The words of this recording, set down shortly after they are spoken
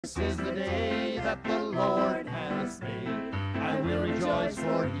This is the day that the Lord has made. I will rejoice,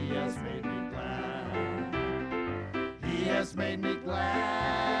 for he has made me glad. He has made me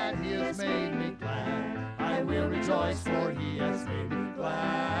glad. He has made me glad. I will rejoice, for he has made me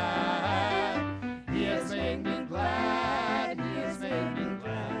glad. He has made me glad. He has made me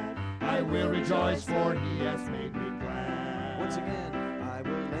glad. I will rejoice, for he has made me glad. Once again, I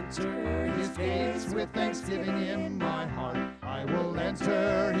will enter his gates with thanksgiving in my heart. I will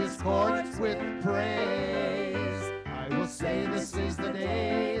enter his courts with praise. I will say, this is the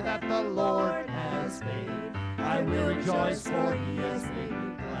day that the Lord has made. I will rejoice, for he has made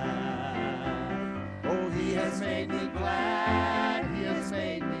me glad. Oh, he has made me glad. He has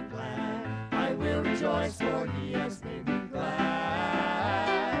made me glad. I will rejoice, for he has made me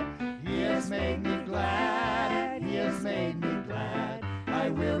glad. He has made me glad. He has made me glad. I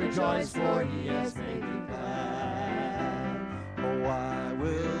will rejoice, for he has made me glad. Oh, I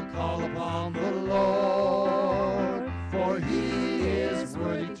will Call upon the Lord, for he is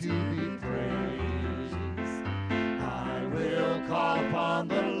worthy to be praised. I will call upon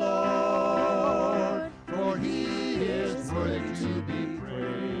the Lord, for he is worthy to be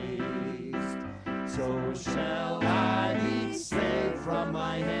praised. So shall I be saved from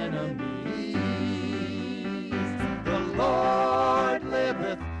my enemies. The Lord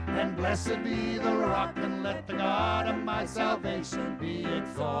liveth, and blessed be the rock, and let the God of my salvation be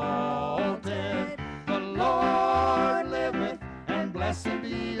exalted. The Lord liveth, and blessed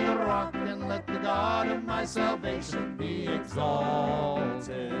be the rock, and let the God of my salvation be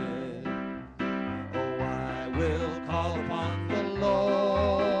exalted. Oh, I will Call upon the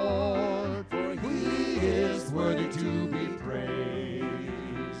Lord, for he is worthy to be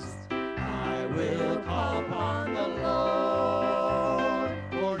praised. I will call upon the Lord,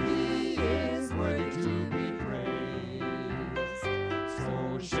 for he is worthy to be praised.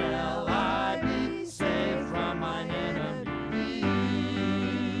 So shall I be saved from my enemies.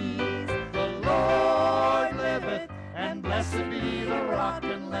 The Lord liveth, and blessed be the rock,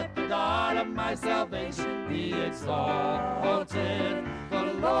 and let the God of my salvation be exalted. The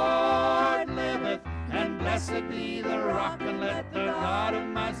Lord liveth, and blessed be the rock, and let the God of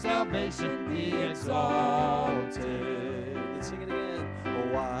my salvation be exalted. Let's sing it again.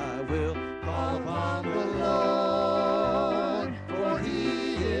 Oh, I will Call upon the Lord, for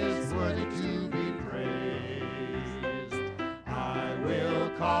he is worthy to be praised. I will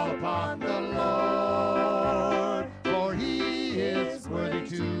call upon the Lord, for he is worthy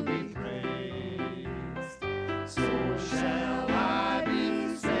to be praised. So shall I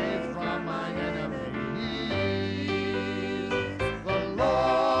be saved from my enemies. The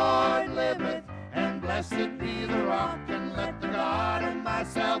Lord liveth, and blessed be the rock, and let the God of my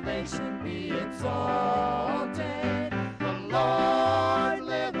salvation be exalted. The Lord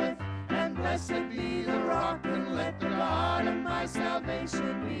liveth, and blessed be the rock, and let the God of my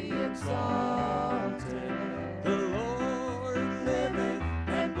salvation be exalted. the Lord Liveth,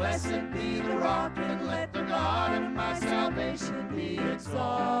 and blessed be the rock, and let the God of my salvation be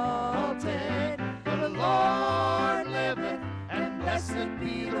exalted. The Lord liveth, and blessed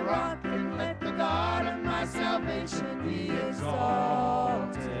be the rock, and let the God of my salvation be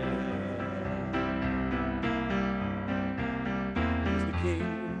exalted. is the King.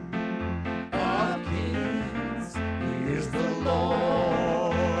 Of kings, he is the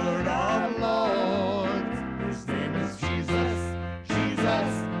Lord of lords. His name is Jesus,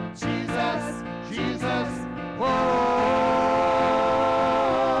 Jesus, Jesus, Jesus.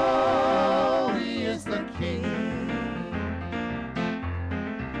 Oh, he is the King.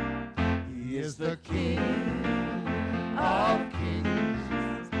 He is the King of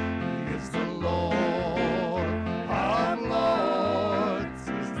kings. He is the Lord of lords.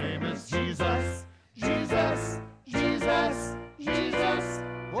 His name is Jesus, Jesus, Jesus, Jesus.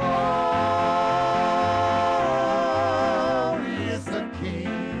 Oh, he is the King.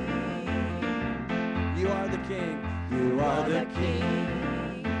 You are the King. You are the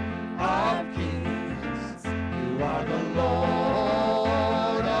King of kings. You are the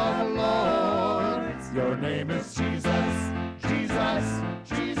Lord of lords. Your name is Jesus, Jesus,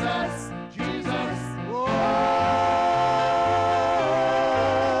 Jesus, Jesus.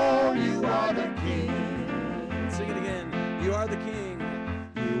 Oh, you are the King. Sing it again. You are the King.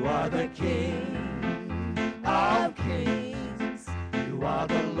 You are the King of kings. You are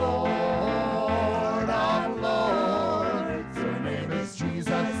the Lord of lords. Your name is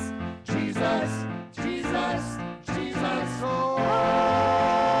Jesus, Jesus, Jesus, Jesus. Oh,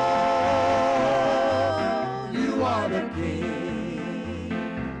 you are the King.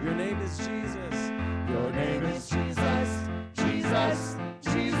 Your name is Jesus. Your name is Jesus, Jesus,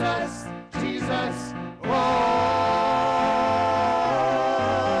 Jesus. Jesus, Jesus. Oh,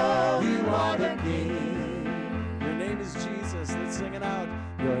 you are the King. Your name is Jesus. Let's sing it out.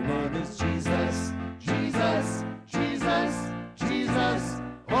 Your name is Jesus, Jesus, Jesus, Jesus.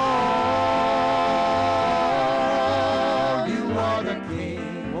 Oh, you are the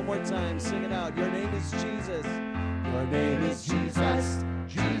King. One more time. Sing it out. Your name is Jesus. Your name is Jesus,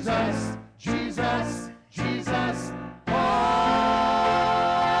 Jesus, Jesus, Jesus. Oh,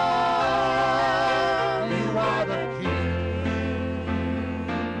 you are the King.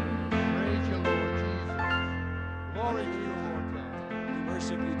 Praise you, Lord Jesus. Glory to you, Lord God. We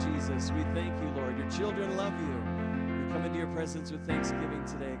worship you, Jesus. We thank you, Lord. Your children love you. We come into your presence with thanksgiving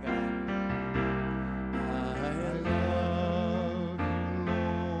today, God. I love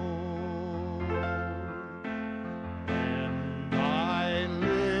And I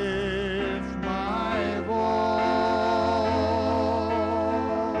lift my voice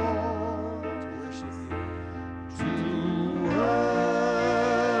to worship you. to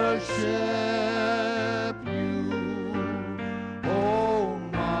worship you, oh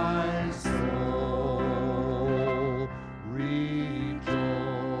my soul, rejoice.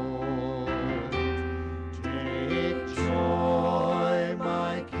 Take joy,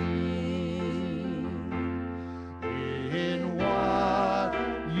 my King, in what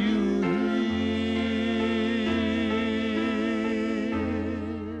you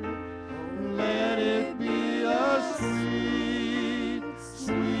hear. Let it be a sweet,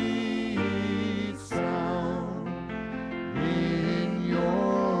 sweet sound in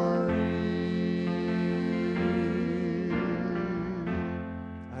your ear.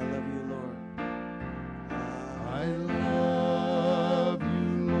 I love you, Lord. I love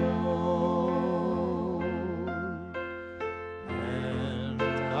you, Lord, and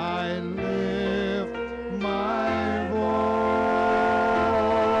I lift my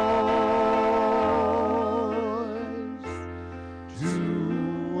voice to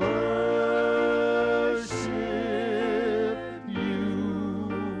worship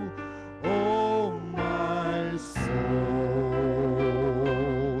you, oh my soul,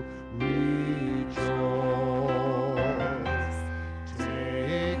 rejoice.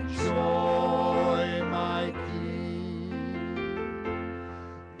 Take joy, my King,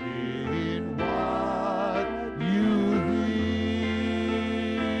 in what you hear.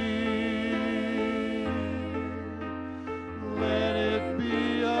 Let it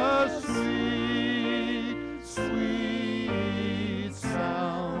be a sweet, sweet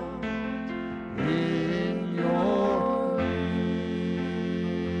sound in your ear.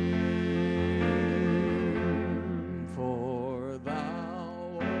 For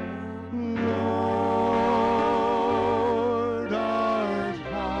thou, Lord, art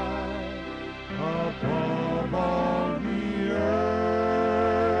high above all the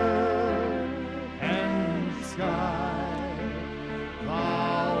earth and sky.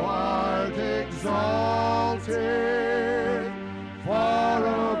 Thou art exalted far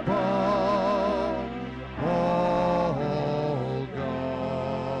above all gods.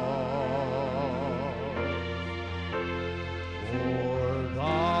 For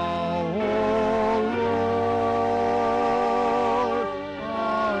thou, O Lord,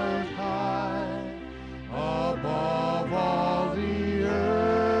 art high above all the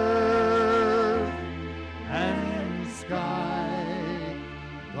earth and sky.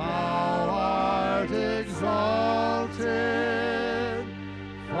 Thou art exalted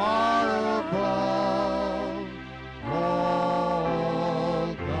far above all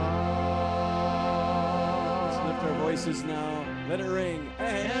let's lift our gods. voices now. Let it ring.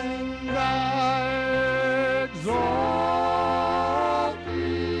 And I exalt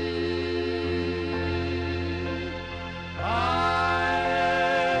thee. I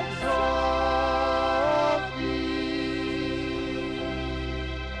exalt thee.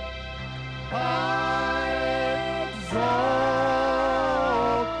 I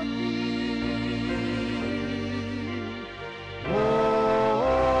exalt thee. O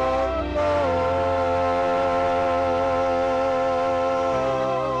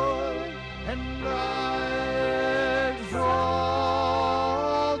Lord, and I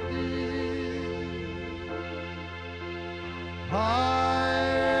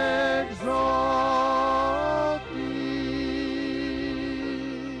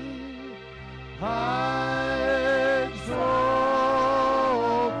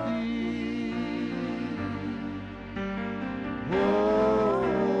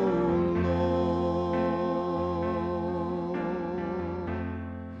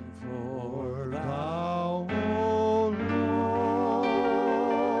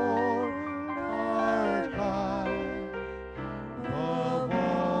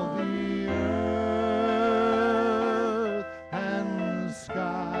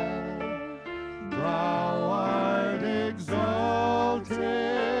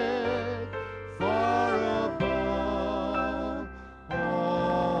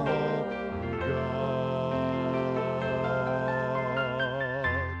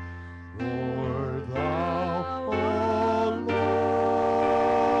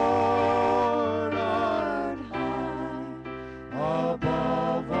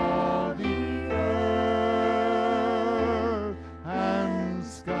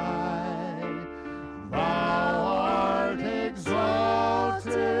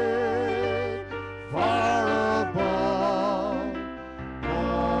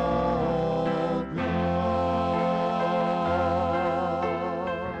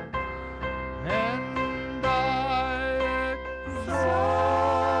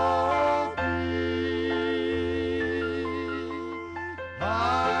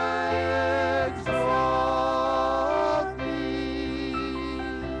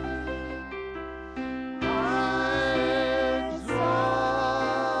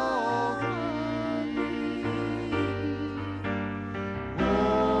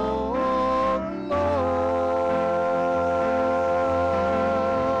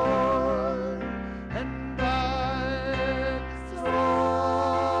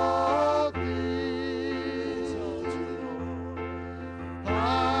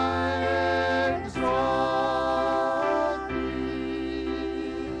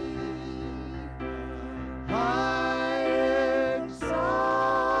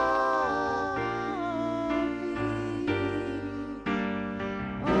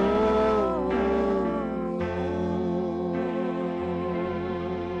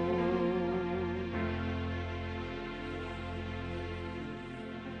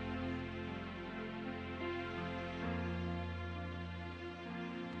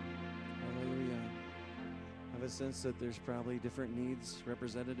have a sense that there's probably different needs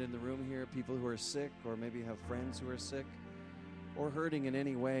represented in the room here, people who are sick, or maybe have friends who are sick or hurting in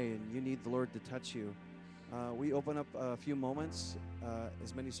any way, and you need the Lord to touch you. We open up a few moments,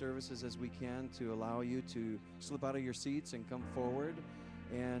 as many services as we can, to allow you to slip out of your seats and come forward.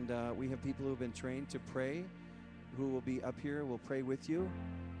 And we have people who have been trained to pray, who will be up here, will pray with you.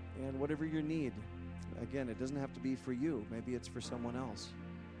 And whatever your need, again, it doesn't have to be for you. Maybe it's for someone else.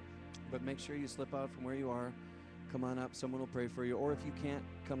 But make sure you slip out from where you are. Come on up. Someone will pray for you. Or if you can't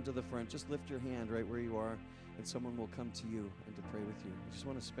come to the front, just lift your hand right where you are, and someone will come to you and to pray with you. I just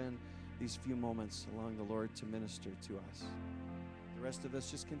want to spend these few moments allowing the Lord to minister to us. The rest of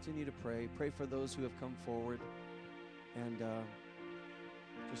us just continue to pray. Pray for those who have come forward, and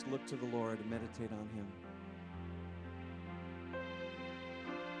just look to the Lord and meditate on Him.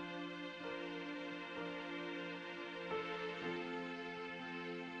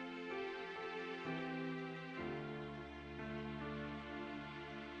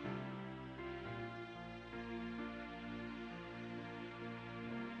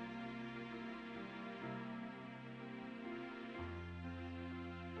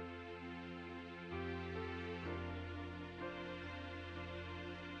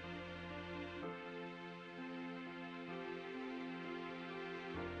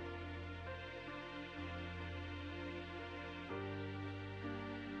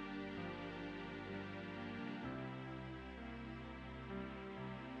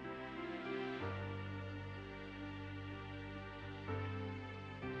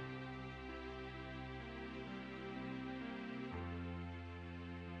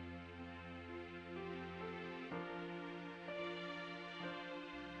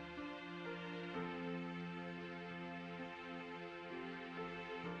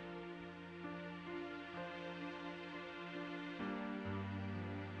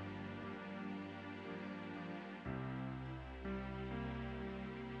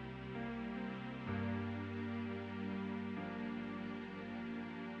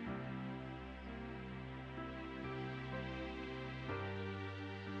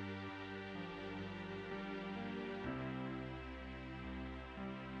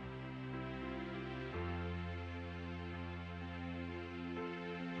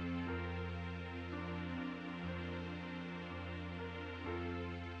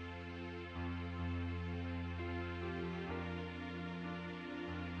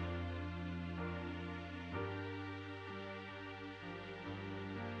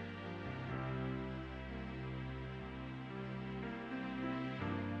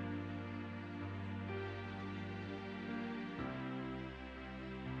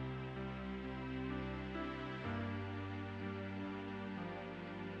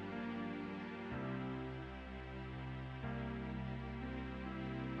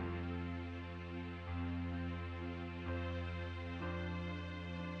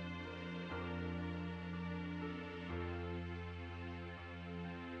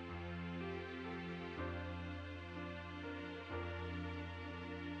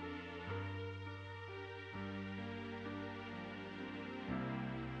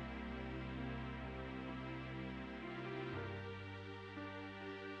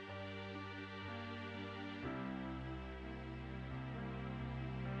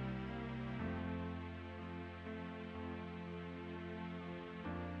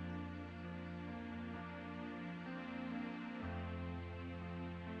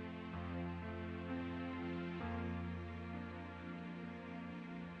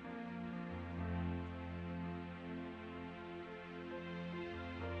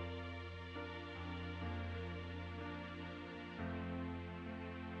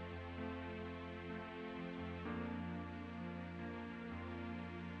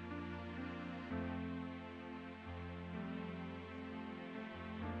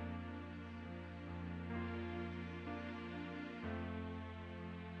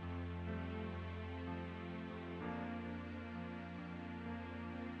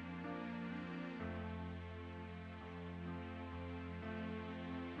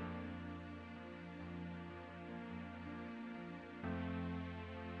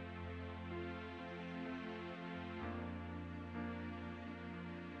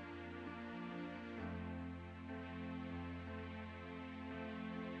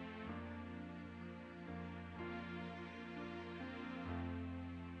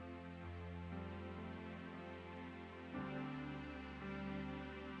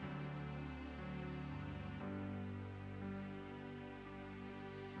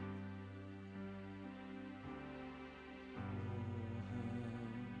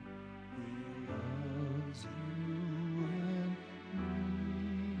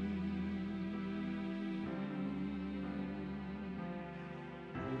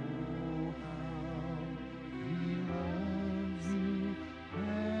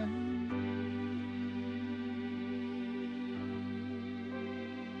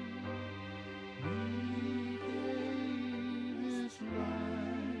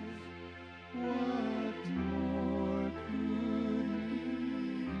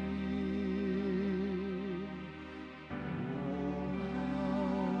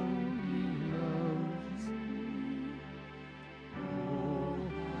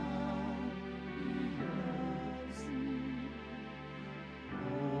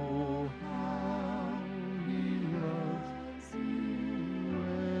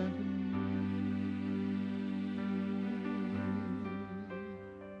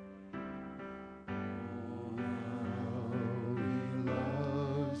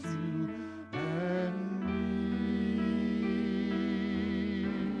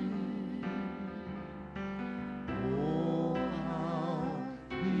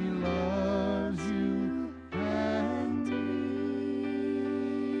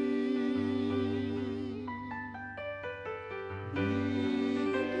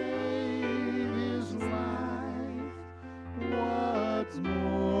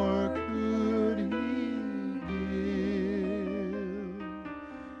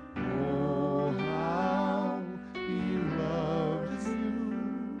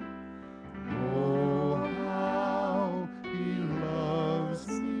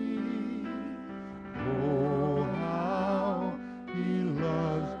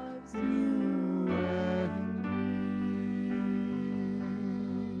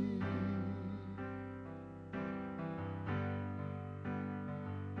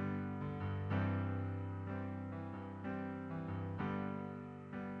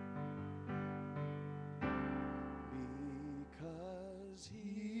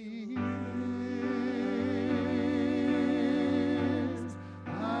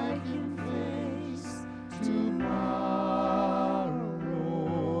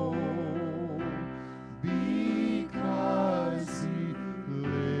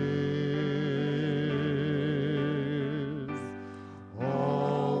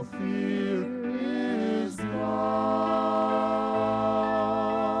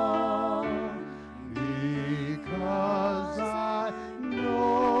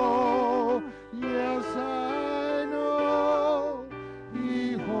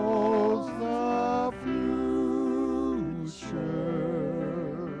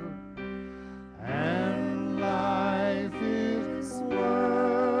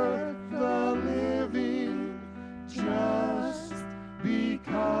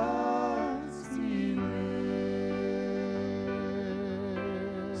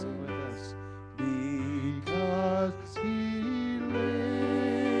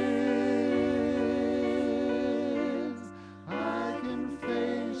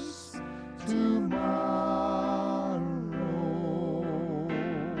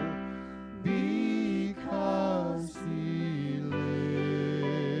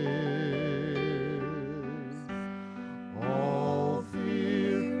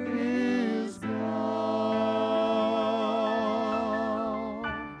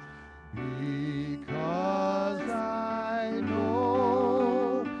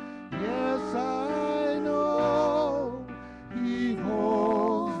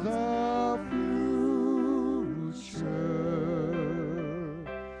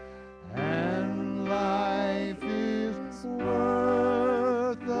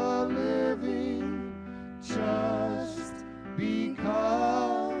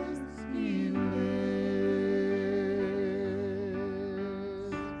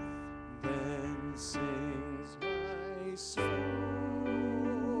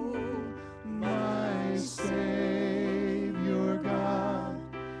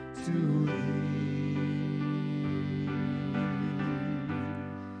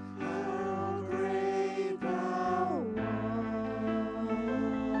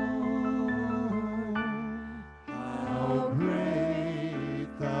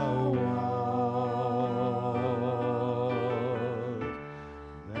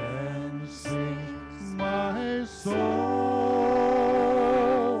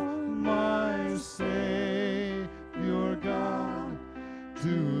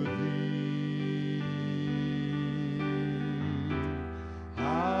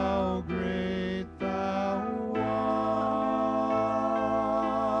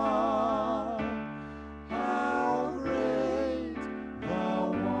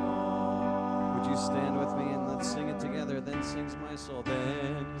 stand with me and let's sing it together. Then sings my soul.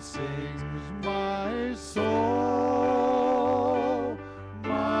 Then sings my soul,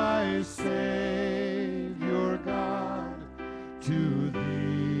 my Savior God, to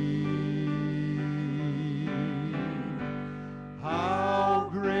thee. How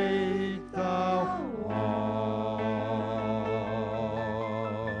great thou art,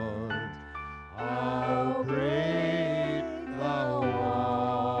 how great thou art.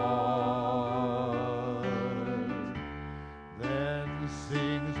 Then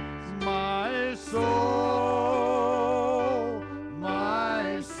sings my soul,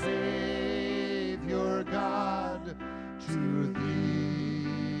 my Savior God, to thee.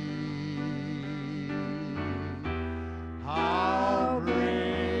 How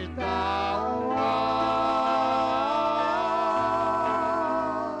great thou art,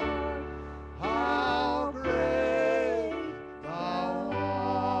 how great thou art.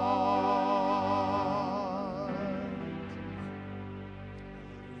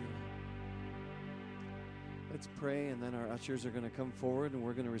 Let's pray, and then our ushers are going to come forward, and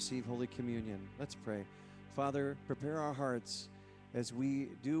we're going to receive Holy Communion. Let's pray. Father, prepare our hearts as we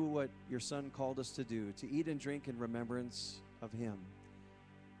do what your Son called us to do, to eat and drink in remembrance of him.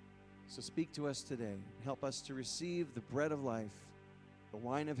 So speak to us today. Help us to receive the bread of life, the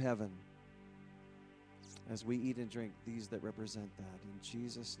wine of heaven, as we eat and drink these that represent that. In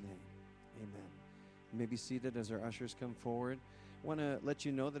Jesus' name, amen. You may be seated as our ushers come forward. I want to let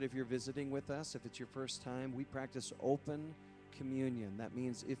you know that if you're visiting with us, if it's your first time, we practice open communion. That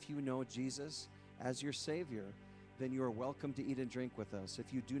means if you know Jesus as your Savior, then you are welcome to eat and drink with us.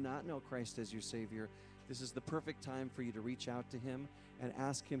 If you do not know Christ as your Savior, this is the perfect time for you to reach out to him and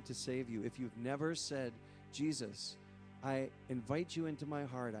ask him to save you. If you've never said, Jesus, I invite you into my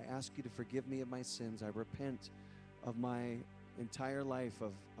heart. I ask you to forgive me of my sins. I repent of my entire life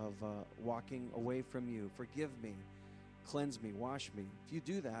of walking away from you. Forgive me, cleanse me, wash me. If you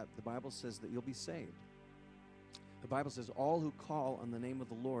do that, the Bible says that you'll be saved. The Bible says all who call on the name of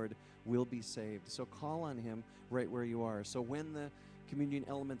the Lord will be saved. So call on him right where you are. So when the communion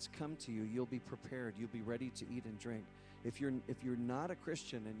elements come to you, you'll be prepared. You'll be ready to eat and drink. If you're not a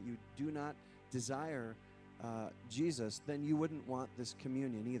Christian and you do not desire Jesus, then you wouldn't want this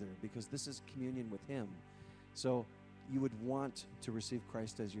communion either, because this is communion with him. So you would want to receive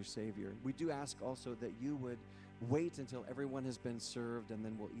Christ as your Savior. We do ask also that you would wait until everyone has been served, and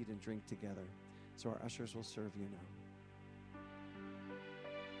then we'll eat and drink together. So our ushers will serve you now.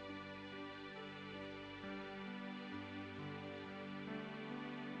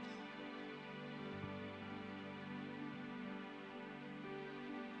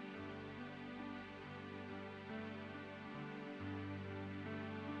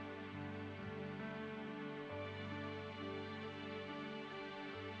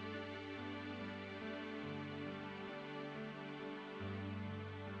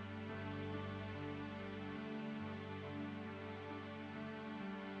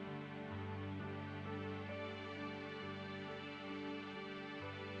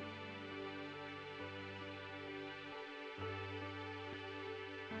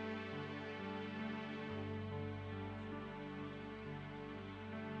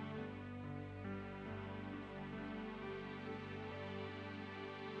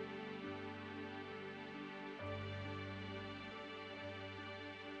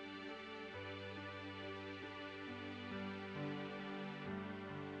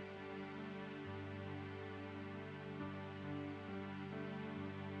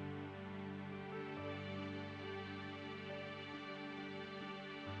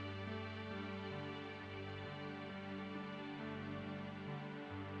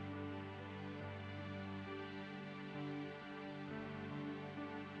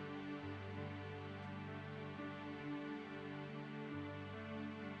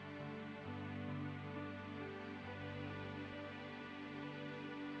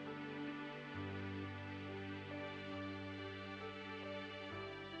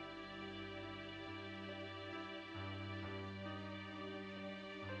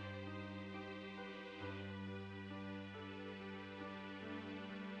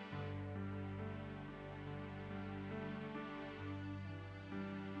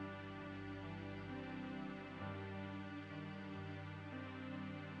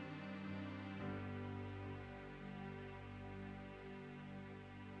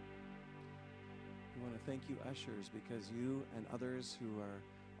 We want to thank you, ushers, because you and others who are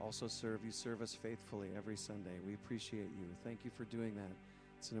also serve us faithfully every Sunday. We appreciate you. Thank you for doing that.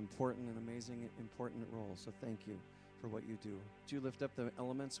 It's an important and amazing, important role, so thank you for what you do. Would you lift up the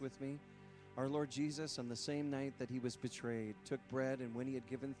elements with me? Our Lord Jesus, on the same night that he was betrayed, took bread, and when he had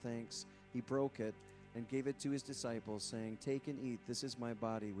given thanks, He broke it and gave it to his disciples, saying, "Take and eat. This is my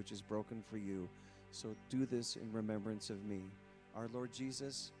body, which is broken for you. So do this in remembrance of me." Our Lord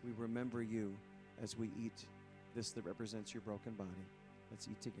Jesus, we remember you as we eat this that represents your broken body. Let's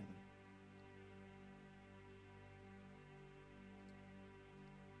eat together.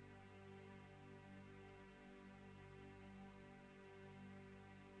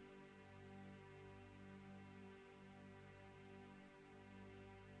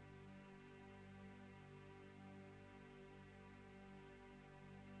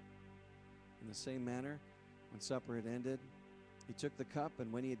 In the same manner, when supper had ended, he took the cup,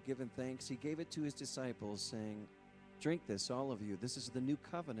 and when he had given thanks, he gave it to his disciples, saying, "Drink this, all of you. This is the new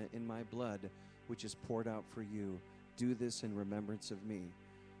covenant in my blood, which is poured out for you. Do this in remembrance of me."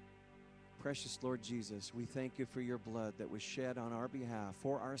 Precious Lord Jesus, we thank you for your blood that was shed on our behalf,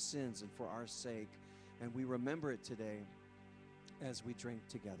 for our sins and for our sake. And we remember it today as we drink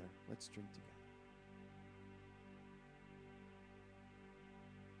together. Let's drink together.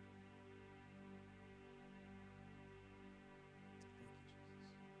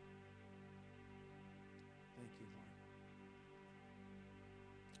 Thank you, Lord.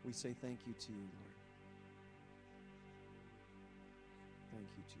 We say thank you to you, Lord. Thank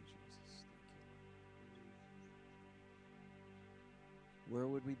you to Jesus. Thank you, Lord. Where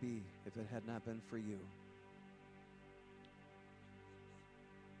would we be if it had not been for you?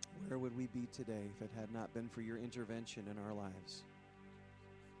 Where would we be today if it had not been for your intervention in our lives?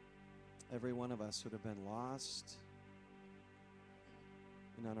 Every one of us would have been lost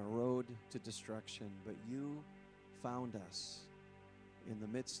and on a road to destruction, but you found us in the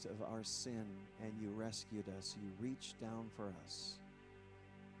midst of our sin, and you rescued us. You reached down for us.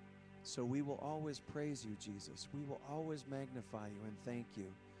 So we will always praise you, Jesus. We will always magnify you and thank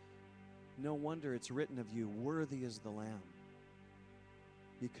you. No wonder it's written of you, "Worthy is the Lamb,"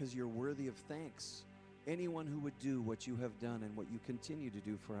 because you're worthy of thanks. Anyone who would do what you have done and what you continue to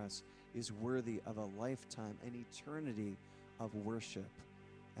do for us is worthy of a lifetime, an eternity of worship.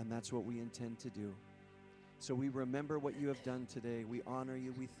 And that's what we intend to do. So we remember what you have done today. We honor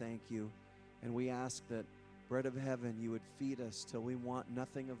you. We thank you. And we ask that, bread of heaven, you would feed us till we want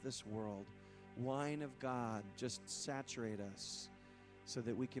nothing of this world. Wine of God, just saturate us so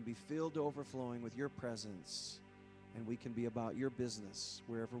that we can be filled to overflowing with your presence, and we can be about your business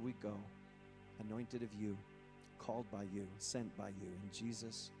wherever we go, anointed of you, called by you, sent by you. In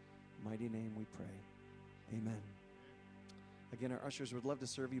Jesus' mighty name we pray. Amen. Again, our ushers would love to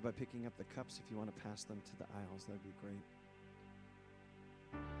serve you by picking up the cups. If you want to pass them to the aisles, that would be great.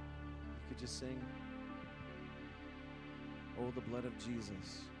 You could just sing, "Oh, the blood of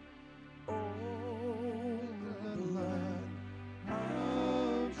Jesus." Oh, the blood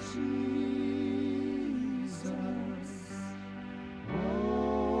of Jesus.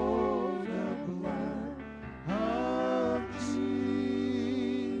 Oh, the blood of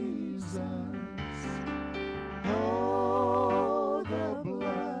Jesus. Oh, the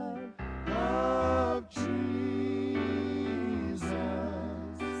blood of Jesus.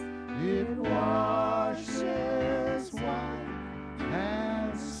 It washes white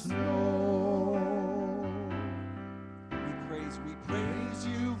as snow. We praise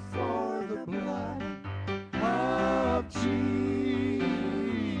you For the blood of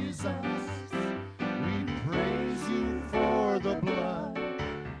Jesus. We praise you for the blood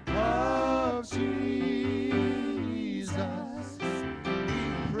of Jesus.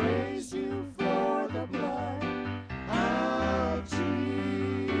 We praise you for the blood of Jesus.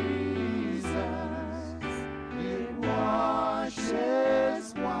 It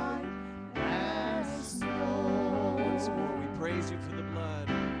washes white as snow. once more. We praise you for the blood.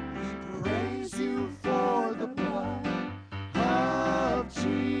 We praise you for the blood of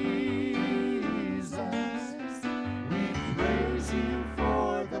Jesus. We praise you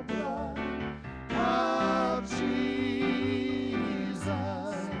for the blood of Jesus.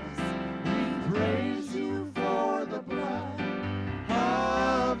 We praise you for the blood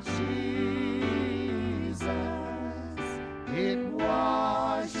of Jesus. It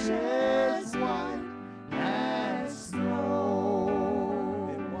washes white as snow.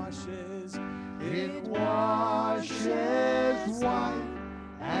 It washes white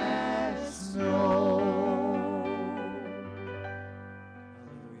as snow.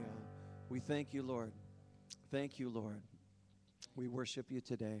 Hallelujah. We thank you, Lord. Thank you, Lord. We worship you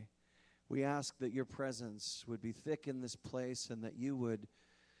today. We ask that your presence would be thick in this place and that you would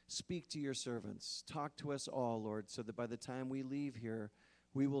speak to your servants. Talk to us all, Lord, so that by the time we leave here,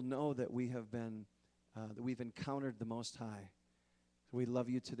 we will know that we have been, that we've encountered the Most High. We love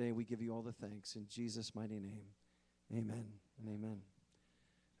you today. We give you all the thanks in Jesus' mighty name. Amen and amen.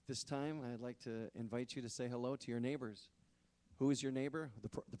 This time, I'd like to invite you to say hello to your neighbors. Who is your neighbor?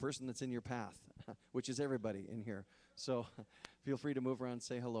 The person that's in your path, which is everybody in here. So feel free to move around and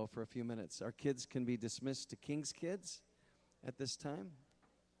say hello for a few minutes. Our kids can be dismissed to King's Kids at this time,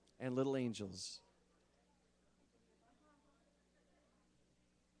 and Little Angels.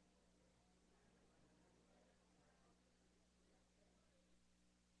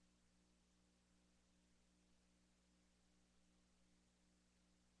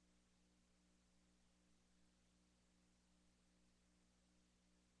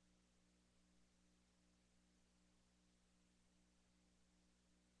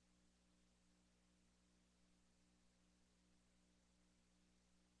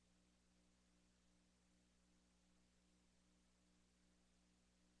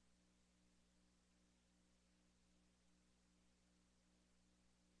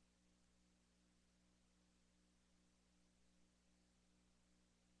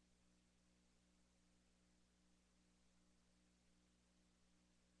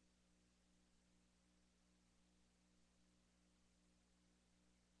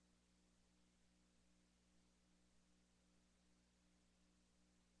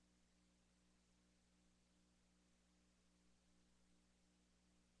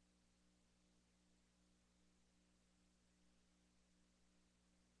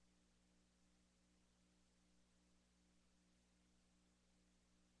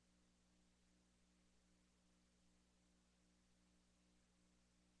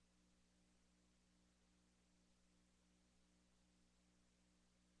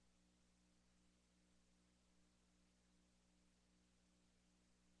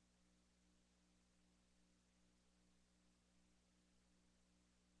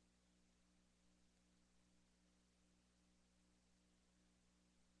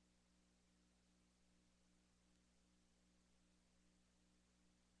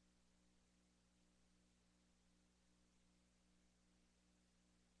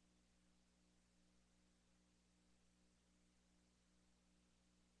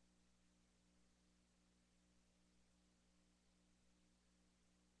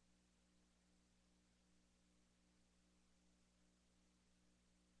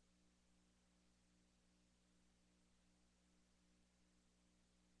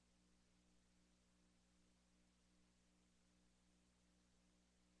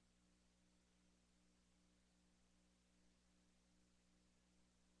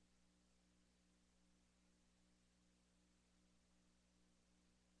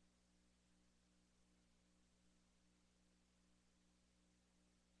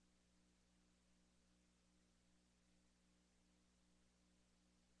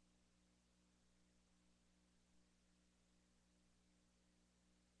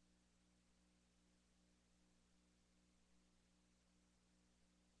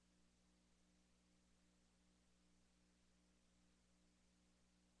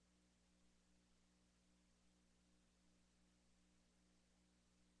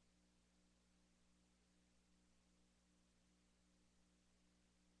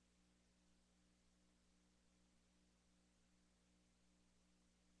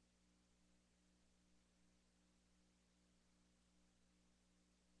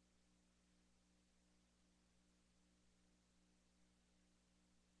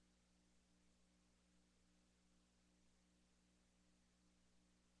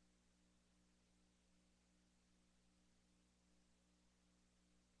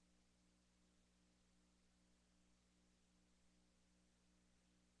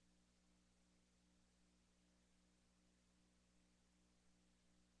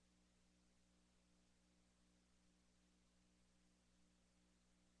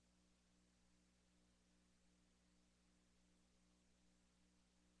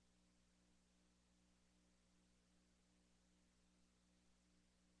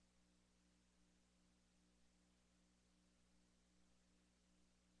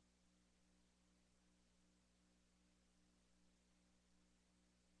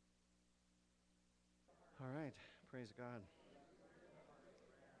 All right, praise God.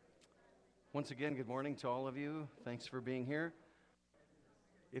 Once again, good morning to all of you. Thanks for being here.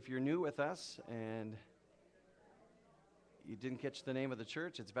 If you're new with us and you didn't catch the name of the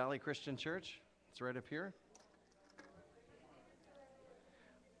church, it's Valley Christian Church. It's right up here.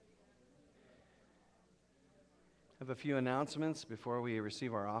 I have a few announcements before we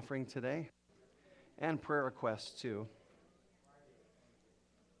receive our offering today, and prayer requests too.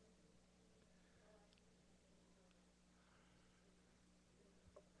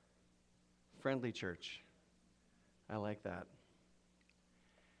 Friendly church. I like that.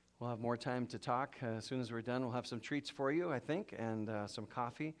 We'll have more time to talk. As soon as we're done, we'll have some treats for you, I think, and some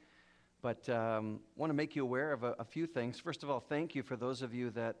coffee. But want to make you aware of a few things. First of all, thank you for those of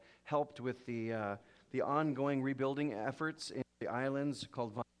you that helped with the ongoing rebuilding efforts in the islands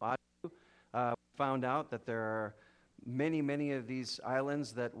called Vanuatu. Found out that there are many of these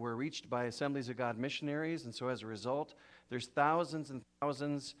islands that were reached by Assemblies of God missionaries, and so as a result, there's thousands and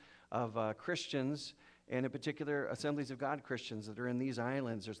thousands of Christians, and in particular Assemblies of God Christians that are in these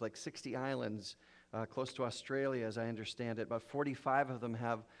islands. There's like 60 islands close to Australia, as I understand it. About 45 of them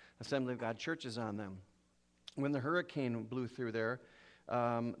have Assembly of God churches on them. When the hurricane blew through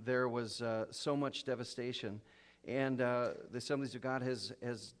there was so much devastation. And the Assemblies of God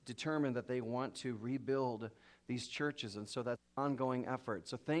has determined that they want to rebuild these churches, and so that's an ongoing effort.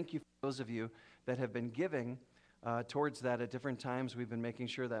 So thank you for those of you that have been giving towards that at different times. We've been making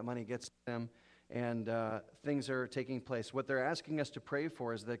sure that money gets to them, and things are taking place. What they're asking us to pray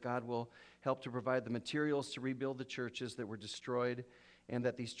for is that God will help to provide the materials to rebuild the churches that were destroyed, and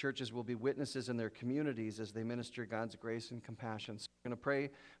that these churches will be witnesses in their communities as they minister God's grace and compassion. So we're going to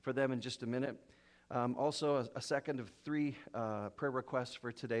pray for them in just a minute. Also, a second of three prayer requests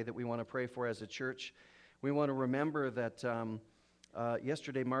for today that we want to pray for as a church. We want to remember that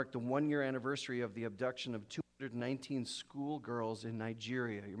yesterday marked the one-year anniversary of the abduction of 219 schoolgirls in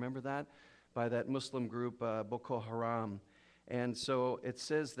Nigeria. You remember that? By that Muslim group, Boko Haram. And so it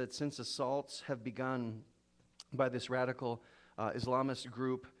says that since assaults have begun by this radical Islamist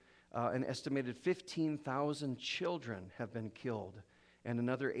group, an estimated 15,000 children have been killed, and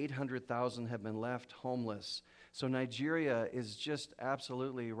another 800,000 have been left homeless. So Nigeria is just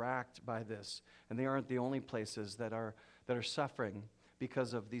absolutely racked by this, and they aren't the only places that are suffering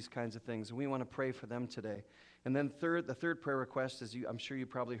because of these kinds of things. And we want to pray for them today. And then the third prayer request is, I'm sure you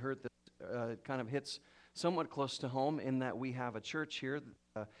probably heard that it kind of hits somewhat close to home in that we have a church here,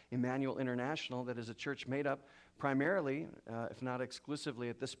 Emmanuel International, that is a church made up primarily, if not exclusively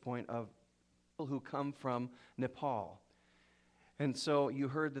at this point, of people who come from Nepal. And so you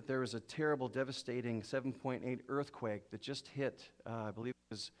heard that there was a terrible, devastating 7.8 earthquake that just hit, I believe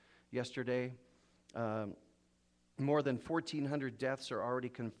it was yesterday. More than 1,400 deaths are already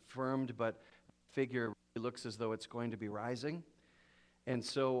confirmed, but figure it looks as though it's going to be rising. And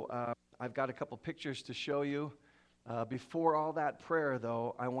so I've got a couple pictures to show you. Before all that prayer,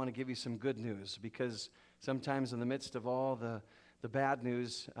 though, I want to give you some good news, because sometimes in the midst of all the bad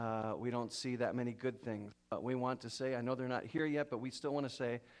news, we don't see that many good things. But we want to say, I know they're not here yet, but we still want to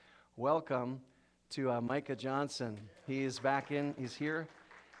say, welcome to Micah Johnson. He is back in, he's here,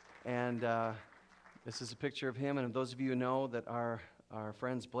 and this is a picture of him. And those of you who know that our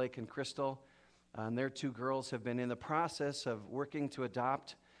friends Blake and Crystal and their two girls have been in the process of working to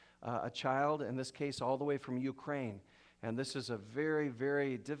adopt a child, in this case all the way from Ukraine. And this is a very,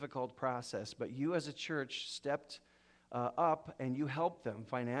 very difficult process, but you as a church stepped up, and you help them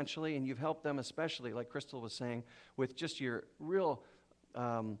financially, and you've helped them especially, like Crystal was saying, with just your real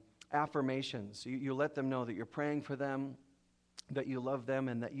affirmations. You let them know that you're praying for them, that you love them,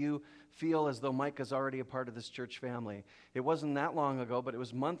 and that you feel as though Micah's already a part of this church family. It wasn't that long ago, but it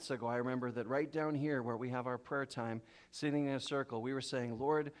was months ago. I remember that right down here where we have our prayer time, sitting in a circle, we were saying,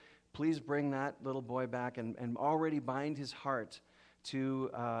 Lord, please bring that little boy back and already bind his heart to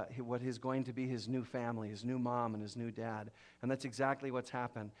what is going to be his new family, his new mom and his new dad. And that's exactly what's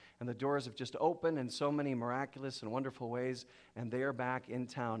happened. And the doors have just opened in so many miraculous and wonderful ways, and they are back in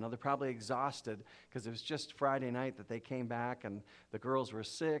town. Now, they're probably exhausted because it was just Friday night that they came back, and the girls were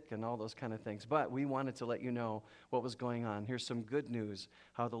sick and all those kind of things. But we wanted to let you know what was going on. Here's some good news,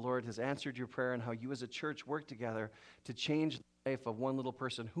 how the Lord has answered your prayer and how you as a church work together to change the life of one little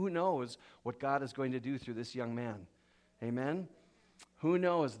person. Who knows what God is going to do through this young man? Amen? Who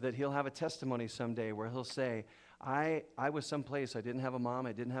knows that he'll have a testimony someday where he'll say, I was someplace, I didn't have a mom,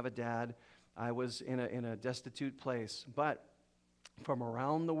 I didn't have a dad, I was in a destitute place, but from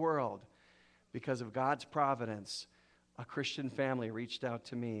around the world, because of God's providence, a Christian family reached out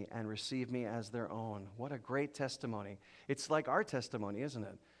to me and received me as their own. What a great testimony. It's like our testimony, isn't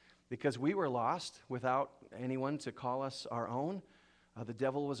it? Because we were lost without anyone to call us our own. The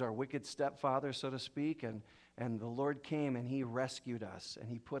devil was our wicked stepfather, so to speak, and the Lord came and he rescued us, and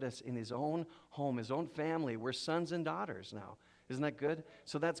he put us in his own home, his own family. We're sons and daughters now. Isn't that good?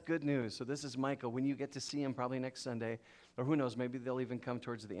 So that's good news. So this is Michael. When you get to see him probably next Sunday, or who knows, maybe they'll even come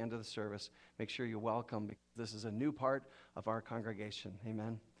towards the end of the service. Make sure you're welcome, because this is a new part of our congregation.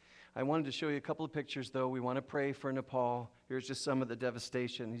 Amen. I wanted to show you a couple of pictures, though. We want to pray for Nepal. Here's just some of the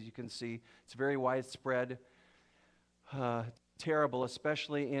devastation. As you can see, it's very widespread. terrible,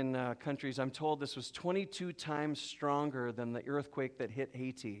 especially in countries. I'm told this was 22 times stronger than the earthquake that hit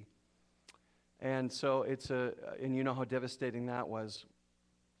Haiti. And so and you know how devastating that was.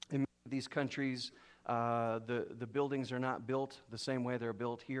 In these countries, the buildings are not built the same way they're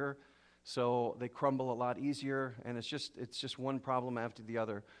built here, so they crumble a lot easier, and it's just one problem after the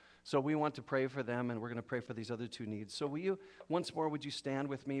other. So we want to pray for them, and we're going to pray for these other two needs. So once more, would you stand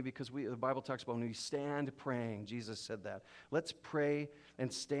with me? Because the Bible talks about when we stand praying. Jesus said that. Let's pray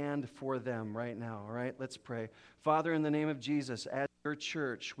and stand for them right now, all right? Let's pray. Father, in the name of Jesus, as your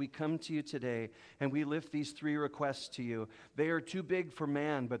church, we come to you today, and we lift these three requests to you. They are too big for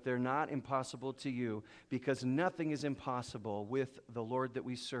man, but they're not impossible to you, because nothing is impossible with the Lord that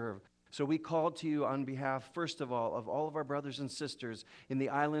we serve. So we call to you on behalf, first of all of our brothers and sisters in the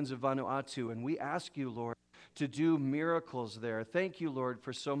islands of Vanuatu, and we ask you, Lord, to do miracles there. Thank you, Lord,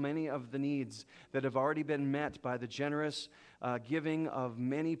 for so many of the needs that have already been met by the generous giving of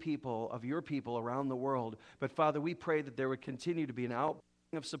many people, of your people around the world. But Father, we pray that there would continue to be an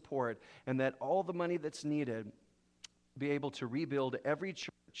outpouring of support, and that all the money that's needed be able to rebuild every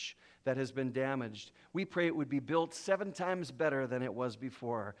church that has been damaged. We pray it would be built 7 times better than it was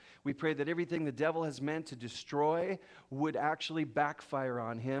before. We pray that everything the devil has meant to destroy would actually backfire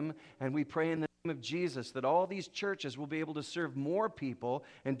on him. And we pray in the name of Jesus that all these churches will be able to serve more people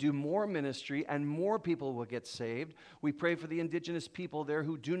and do more ministry, and more people will get saved. We pray for the indigenous people there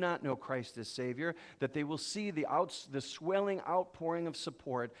who do not know Christ as Savior, that they will see the swelling outpouring of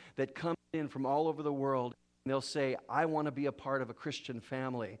support that comes in from all over the world. They'll say, I want to be a part of a Christian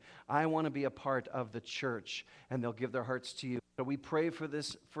family. I want to be a part of the church. And they'll give their hearts to you. So we pray for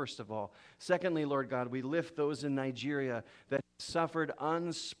this, first of all. Secondly, Lord God, we lift those in Nigeria that suffered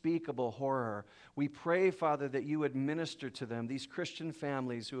unspeakable horror. We pray, Father, that you would minister to them, these Christian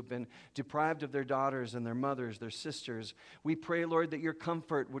families who have been deprived of their daughters and their mothers, their sisters. We pray, Lord, that your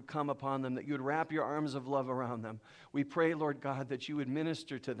comfort would come upon them, that you would wrap your arms of love around them. We pray, Lord God, that you would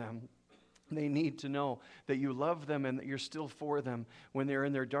minister to them. They need to know that you love them and that you're still for them when they're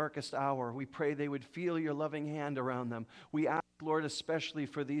in their darkest hour. We pray they would feel your loving hand around them. We ask, Lord, especially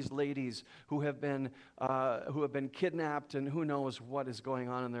for these ladies who have been kidnapped, and who knows what is going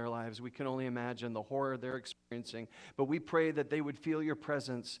on in their lives. We can only imagine the horror they're experiencing. But we pray that they would feel your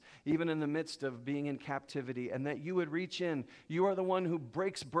presence, even in the midst of being in captivity, and that you would reach in. You are the one who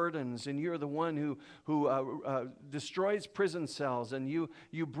breaks burdens, and you are the one who destroys prison cells, and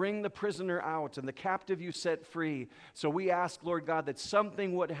you bring the prisoner out, and the captive you set free. So we ask, Lord God, that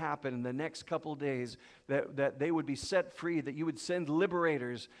something would happen in the next couple days, that they would be set free, that you would send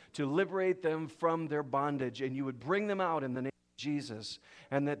liberators to liberate them from their bondage, and you would bring them out in the name of Jesus,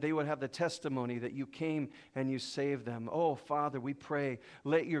 and that they would have the testimony that you came and you saved them. Oh, Father, we pray,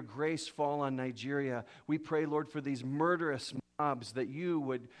 let your grace fall on Nigeria. We pray, Lord, for these murderous mobs, that you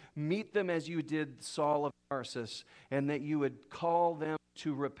would meet them as you did Saul of Tarsus, and that you would call them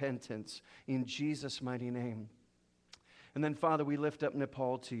to repentance in Jesus' mighty name. And then, Father, we lift up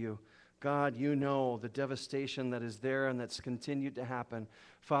Nepal to you. God, you know the devastation that is there and that's continued to happen.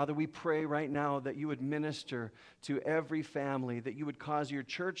 Father, we pray right now that you would minister to every family, that you would cause your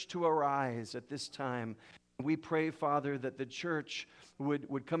church to arise at this time. We pray, Father, that the church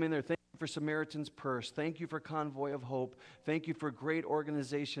would come in there. Thank you for Samaritan's Purse. Thank you for Convoy of Hope. Thank you for great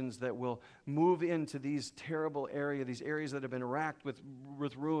organizations that will move into these terrible areas, these areas that have been racked with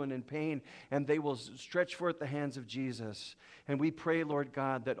ruin and pain, and they will stretch forth the hands of Jesus. And we pray, Lord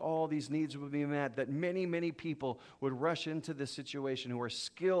God, that all these needs will be met, that many, many people would rush into this situation who are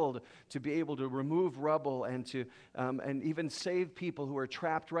skilled to be able to remove rubble and to and even save people who are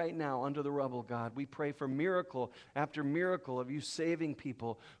trapped right now under the rubble, God. We pray for miracle after miracle of you saving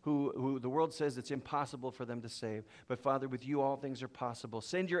people who the world says it's impossible for them to save. But Father, with you all things are possible.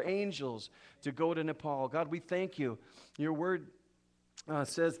 Send your angels to go to Nepal. God, we thank you. Your word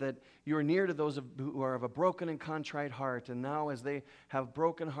says that you are near to those who are of a broken and contrite heart. And now as they have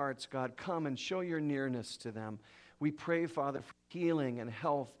broken hearts, God, come and show your nearness to them. We pray, Father, for healing and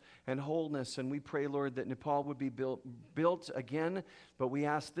health and wholeness. And we pray, Lord, that Nepal would be built again. But we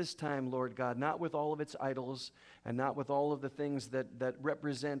ask this time, Lord God, not with all of its idols and not with all of the things that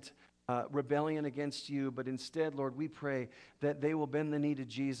represent rebellion against you, but instead, Lord, we pray that they will bend the knee to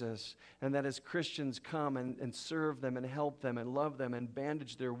Jesus, and that as Christians come and serve them and help them and love them and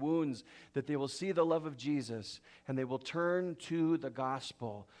bandage their wounds, that they will see the love of Jesus and they will turn to the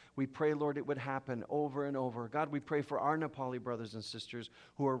gospel. We pray, Lord, it would happen over and over. God, we pray for our Nepali brothers and sisters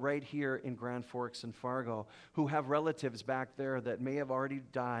who are right here in Grand Forks and Fargo, who have relatives back there that may have already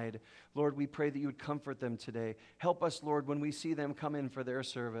died. Lord, we pray that you would comfort them today. Help us, Lord, when we see them come in for their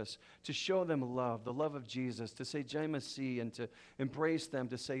service, to show them love, the love of Jesus, to say Jaimasi and to embrace them,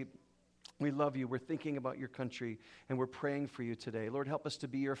 to say, we love you. We're thinking about your country, and we're praying for you today. Lord, help us to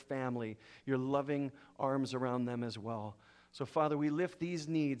be your family, your loving arms around them as well. So, Father, we lift these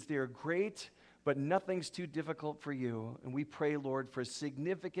needs. They are great, but nothing's too difficult for you. And we pray, Lord, for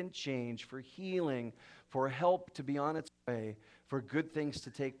significant change, for healing, for help to be on its way, for good things to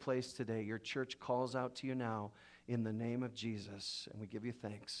take place today. Your church calls out to you now in the name of Jesus, and we give you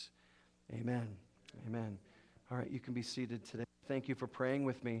thanks. Amen. Amen. All right, you can be seated today. Thank you for praying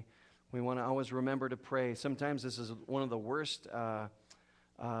with me. We want to always remember to pray. Sometimes this is one of the worst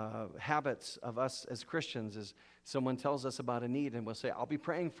habits of us as Christians is someone tells us about a need and we'll say, I'll be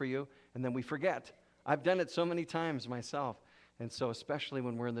praying for you, and then we forget. I've done it so many times myself. And so especially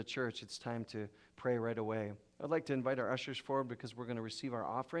when we're in the church, it's time to pray right away. I'd like to invite our ushers forward because we're going to receive our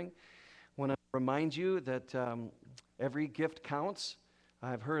offering. I want to remind you that every gift counts.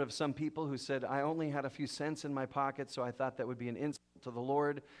 I've heard of some people who said, I only had a few cents in my pocket, so I thought that would be an insult to the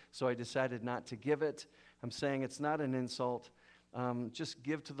Lord, so I decided not to give it. I'm saying it's not an insult. Just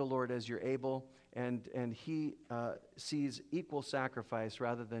give to the Lord as you're able, and He sees equal sacrifice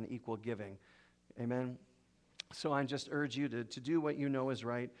rather than equal giving. Amen? So I just urge you to do what you know is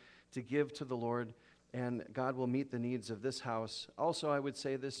right, to give to the Lord, and God will meet the needs of this house. Also, I would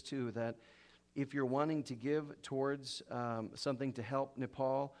say this too, that if you're wanting to give towards something to help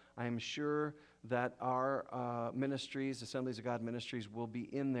Nepal, I am sure that our ministries, Assemblies of God ministries, will be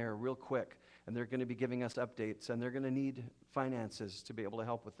in there real quick, and they're going to be giving us updates, and they're going to need finances to be able to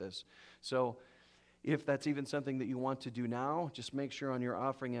help with this. So if that's even something that you want to do now, just make sure on your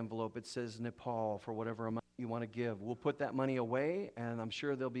offering envelope it says Nepal for whatever amount you want to give. We'll put that money away, and I'm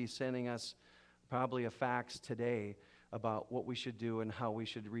sure they'll be sending us probably a fax today about what we should do and how we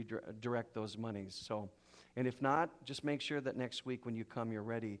should redirect those monies. So, and if not, just make sure that next week when you come, you're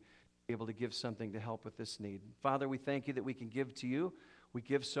ready to be able to give something to help with this need. Father, we thank you that we can give to you. We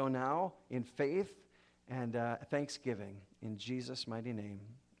give so now in faith and thanksgiving. In Jesus' mighty name,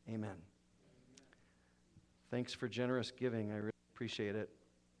 amen. Thanks for generous giving. I really appreciate it.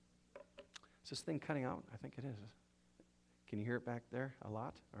 Is this thing cutting out? I think it is. Can you hear it back there a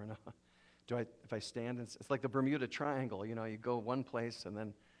lot or no? If I stand, it's like the Bermuda Triangle, you know, you go one place and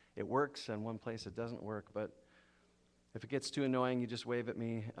then it works and one place it doesn't work. But if it gets too annoying, you just wave at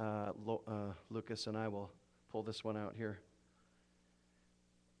me, Lucas, and I will pull this one out here.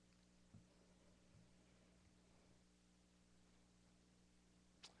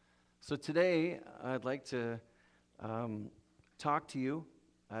 So today, I'd like to talk to you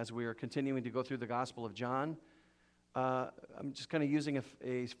as we are continuing to go through the Gospel of John. I'm just kind of using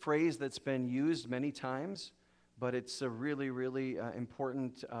a phrase that's been used many times, but it's a really, really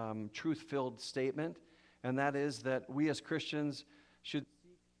important, truth-filled statement, and that is that we as Christians should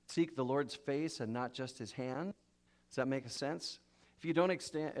seek the Lord's face and not just His hand. Does that make sense? If you don't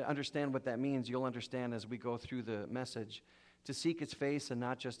understand what that means, you'll understand as we go through the message. To seek His face and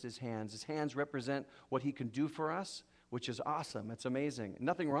not just His hands. His hands represent what He can do for us, which is awesome. It's amazing.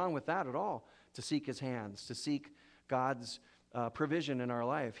 Nothing wrong with that at all, to seek His hands, to seek God's provision in our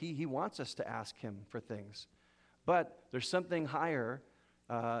life. He wants us to ask Him for things. But there's something higher,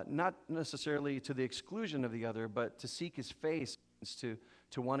 not necessarily to the exclusion of the other, but to seek His face, to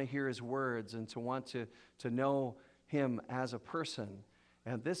want to hear His words and to want to know Him as a person.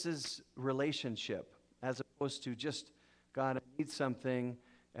 And this is relationship as opposed to just, God, I need something,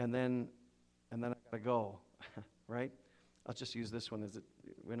 and then I got to go, right? I'll just use this one.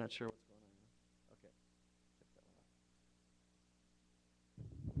 We're not sure what's going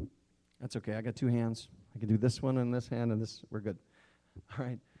on. Okay. That's okay. I got two hands. I can do this one and this hand and this. We're good. All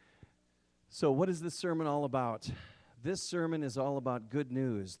right. So what is this sermon all about? This sermon is all about good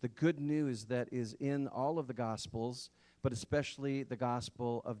news, the good news that is in all of the Gospels, but especially the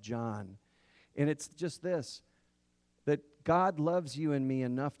Gospel of John. And it's just this, that God loves you and me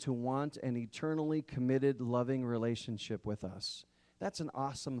enough to want an eternally committed, loving relationship with us. That's an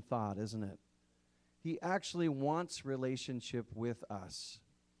awesome thought, isn't it? He actually wants relationship with us.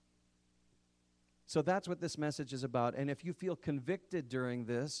 So that's what this message is about. And if you feel convicted during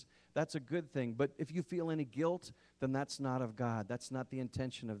this, that's a good thing. But if you feel any guilt, then that's not of God. That's not the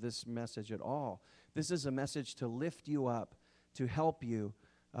intention of this message at all. This is a message to lift you up, to help you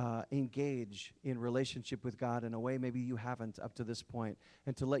engage in relationship with God in a way maybe you haven't up to this point,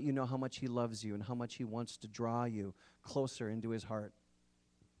 and to let you know how much He loves you and how much He wants to draw you closer into His heart.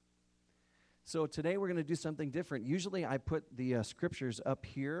 So today we're going to do something different. Usually I put the scriptures up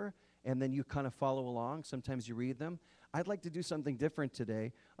here and then you kind of follow along. Sometimes you read them. I'd like to do something different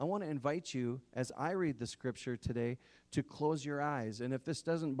today. I want to invite you, as I read the scripture today, to close your eyes. And if this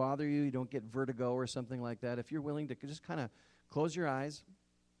doesn't bother you, you don't get vertigo or something like that, if you're willing to just kind of close your eyes,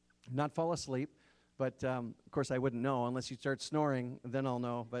 not fall asleep, but of course I wouldn't know unless you start snoring, then I'll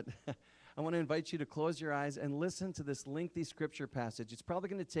know. But I want to invite you to close your eyes and listen to this lengthy scripture passage. It's probably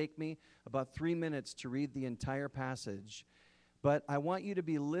going to take me about 3 minutes to read the entire passage, but I want you to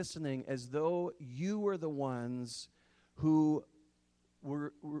be listening as though you were the ones who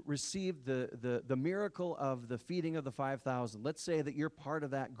received the miracle of the feeding of the 5,000. Let's say that you're part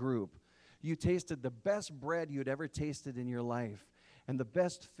of that group. You tasted the best bread you had ever tasted in your life and the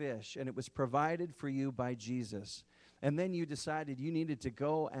best fish, and it was provided for you by Jesus. And then you decided you needed to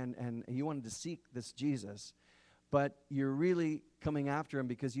go and you wanted to seek this Jesus, but you're really coming after him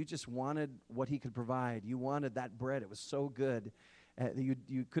because you just wanted what he could provide. You wanted that bread. It was so good.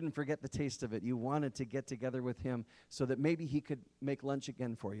 You couldn't forget the taste of it. You wanted to get together with him so that maybe he could make lunch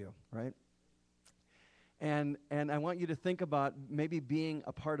again for you, right? And I want you to think about maybe being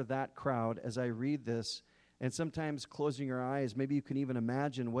a part of that crowd as I read this, and sometimes closing your eyes. Maybe you can even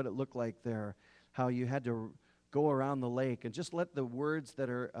imagine what it looked like there, how you had to go around the lake, and just let the words that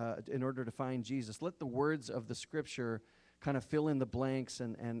are, in order to find Jesus, let the words of the scripture kind of fill in the blanks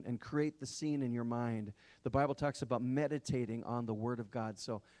and create the scene in your mind. The Bible talks about meditating on the Word of God,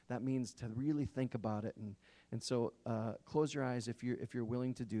 so that means to really think about it. And so close your eyes if you're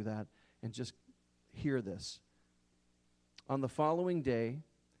willing to do that, and just hear this. On the following day,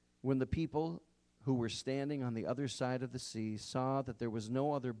 when the people who were standing on the other side of the sea saw that there was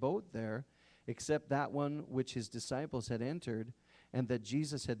no other boat there except that one which his disciples had entered, and that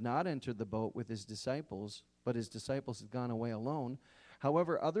Jesus had not entered the boat with his disciples, but his disciples had gone away alone.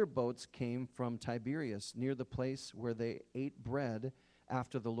 However, other boats came from Tiberias, near the place where they ate bread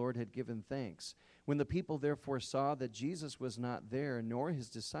after the Lord had given thanks. When the people therefore saw that Jesus was not there, nor his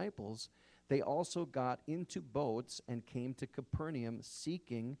disciples, they also got into boats and came to Capernaum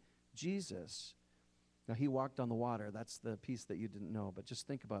seeking Jesus. Now, he walked on the water. That's the piece that you didn't know, but just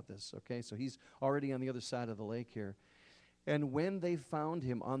think about this, okay? So he's already on the other side of the lake here. And when they found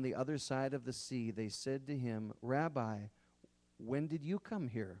him on the other side of the sea, they said to him, Rabbi, when did you come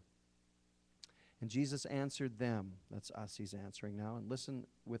here? And Jesus answered them. That's us he's answering now, and listen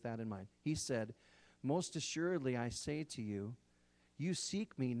with that in mind. He said, most assuredly I say to you, you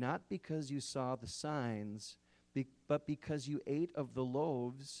seek me not because you saw the signs, but because you ate of the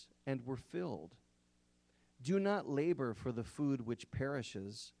loaves and were filled. Do not labor for the food which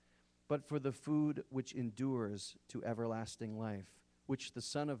perishes, but for the food which endures to everlasting life, which the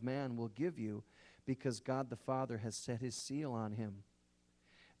Son of Man will give you, because God the Father has set his seal on him.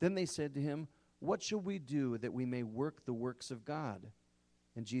 Then they said to him, what shall we do that we may work the works of God?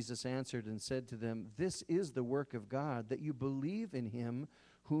 And Jesus answered and said to them, this is the work of God, that you believe in him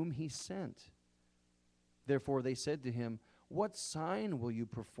whom he sent. Therefore they said to him, what sign will you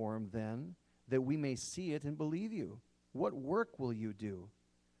perform then, that we may see it and believe you? What work will you do?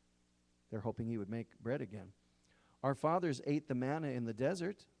 They're hoping he would make bread again. Our fathers ate the manna in the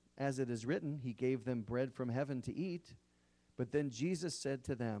desert. As it is written, he gave them bread from heaven to eat. But then Jesus said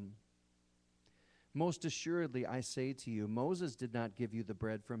to them, most assuredly I say to you, Moses did not give you the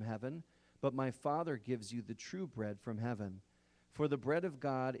bread from heaven, but my Father gives you the true bread from heaven. For the bread of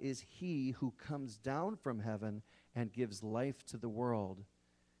God is he who comes down from heaven and gives life to the world.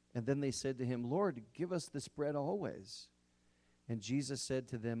 And then they said to him, Lord, give us this bread always. And Jesus said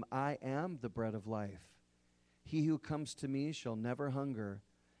to them, I am the bread of life. He who comes to me shall never hunger,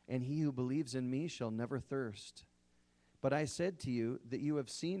 and he who believes in me shall never thirst. But I said to you that you have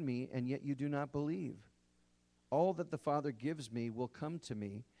seen me, and yet you do not believe. All that the Father gives me will come to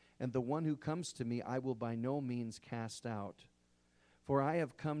me, and the one who comes to me I will by no means cast out. For I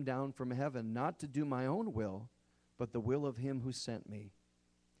have come down from heaven not to do my own will, but the will of him who sent me.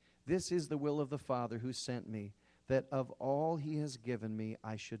 This is the will of the Father who sent me, that of all he has given me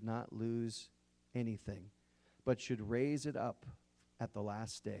I should not lose anything, but should raise it up at the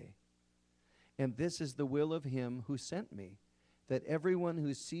last day. And this is the will of him who sent me, that everyone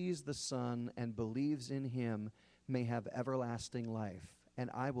who sees the Son and believes in him may have everlasting life, and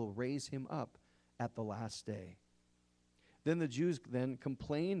I will raise him up at the last day. Then the Jews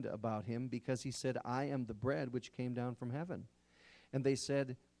complained about him because he said, I am the bread which came down from heaven. And they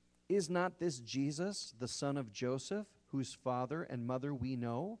said, is not this Jesus, the son of Joseph, whose father and mother we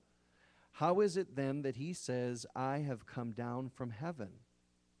know? How is it then that he says, I have come down from heaven?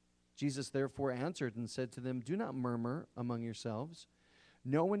 Jesus therefore answered and said to them, do not murmur among yourselves.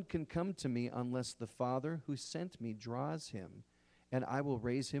 No one can come to me unless the Father who sent me draws him, and I will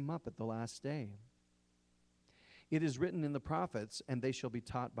raise him up at the last day. It is written in the prophets, and they shall be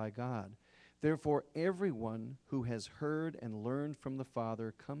taught by God. Therefore, everyone who has heard and learned from the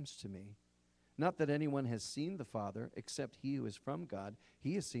Father comes to me. Not that anyone has seen the Father, except he who is from God.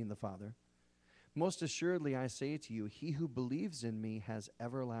 He has seen the Father. Most assuredly, I say to you, he who believes in me has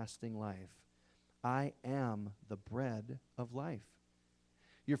everlasting life. I am the bread of life.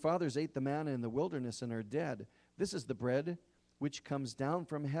 Your fathers ate the manna in the wilderness and are dead. This is the bread which comes down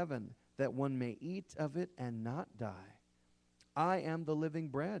from heaven, that one may eat of it and not die. I am the living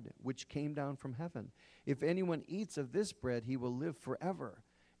bread which came down from heaven. If anyone eats of this bread, he will live forever.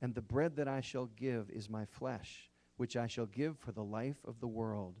 And the bread that I shall give is my flesh, which I shall give for the life of the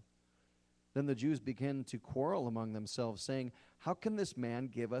world. Then the Jews began to quarrel among themselves, saying, How can this man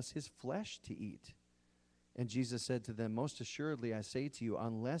give us his flesh to eat? And Jesus said to them, Most assuredly I say to you,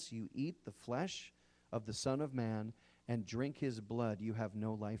 unless you eat the flesh of the Son of Man and drink his blood, you have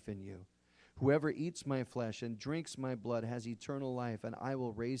no life in you. Whoever eats my flesh and drinks my blood has eternal life, and I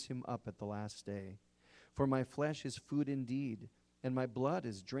will raise him up at the last day. For my flesh is food indeed, and my blood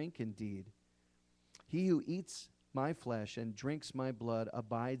is drink indeed. He who eats my flesh and drinks my blood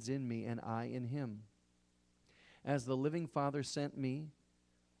abides in me, and I in him. As the living Father sent me,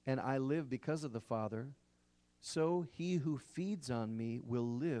 and I live because of the Father, so he who feeds on me will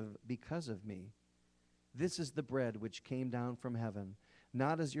live because of me. This is the bread which came down from heaven,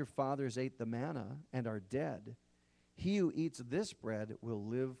 not as your fathers ate the manna and are dead. He who eats this bread will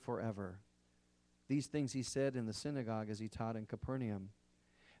live forever. These things he said in the synagogue as he taught in Capernaum.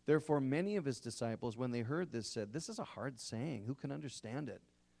 Therefore many of his disciples, when they heard this, said, This is a hard saying. Who can understand it?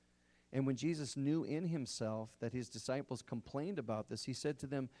 And when Jesus knew in himself that his disciples complained about this, he said to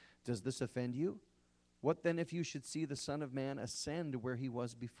them, Does this offend you? What then if you should see the Son of Man ascend where he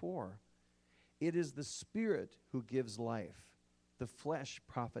was before? It is the Spirit who gives life. The flesh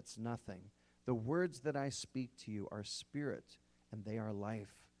profits nothing. The words that I speak to you are spirit, and they are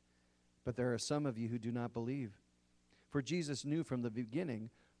life. But there are some of you who do not believe. For Jesus knew from the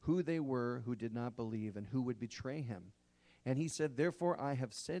beginning who they were who did not believe and who would betray him. And he said, Therefore I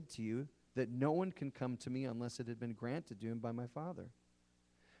have said to you that no one can come to me unless it had been granted to him by my Father.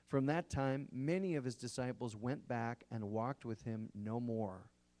 From that time, many of his disciples went back and walked with him no more.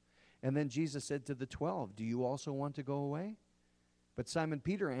 And then Jesus said to the 12, Do you also want to go away? But Simon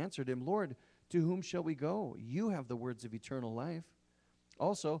Peter answered him, Lord, to whom shall we go? You have the words of eternal life.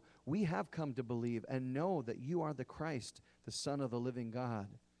 Also, we have come to believe and know that you are the Christ, the Son of the living God.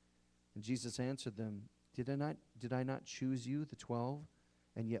 And Jesus answered them, Did I not choose you, the 12,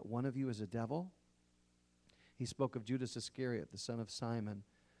 and yet one of you is a devil? He spoke of Judas Iscariot, the son of Simon,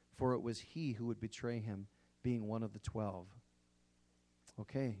 for it was he who would betray him, being one of the 12.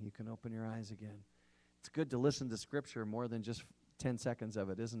 Okay, you can open your eyes again. It's good to listen to Scripture more than just 10 seconds of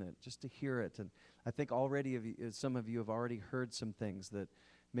it, isn't it? Just to hear it. And I think already some of you have already heard some things that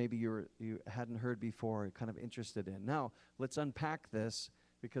maybe you hadn't heard before, kind of interested in. Now, let's unpack this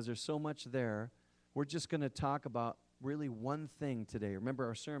because there's so much there. We're just going to talk about really one thing today. Remember,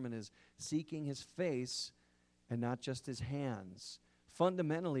 our sermon is seeking his face and not just his hands.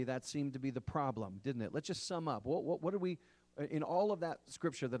 Fundamentally, that seemed to be the problem, didn't it? Let's just sum up. What do we, in all of that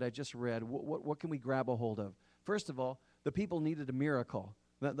scripture that I just read, what can we grab a hold of? First of all, the people needed a miracle.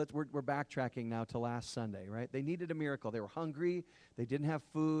 We're backtracking now to last Sunday, right? They needed a miracle. They were hungry. They didn't have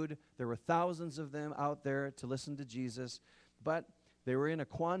food. There were thousands of them out there to listen to Jesus. But they were in a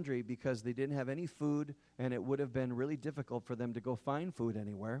quandary because they didn't have any food, and it would have been really difficult for them to go find food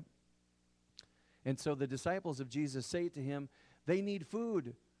anywhere. And so the disciples of Jesus say to him, they need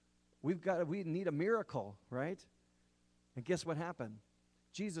food. We need a miracle, right? And guess what happened?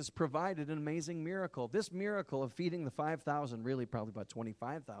 Jesus provided an amazing miracle. This miracle of feeding the 5,000, really probably about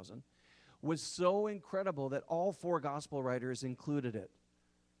 25,000, was so incredible that all four gospel writers included it.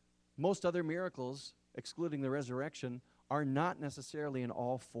 Most other miracles, excluding the resurrection, are not necessarily in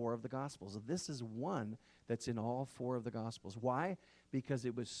all four of the Gospels. This is one that's in all four of the Gospels. Why? Because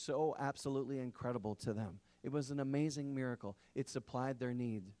it was so absolutely incredible to them. It was an amazing miracle. It supplied their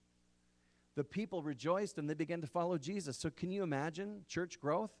need. The people rejoiced and they began to follow Jesus. So can you imagine church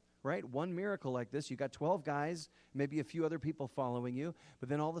growth, right? One miracle like this, you got 12 guys, maybe a few other people following you, but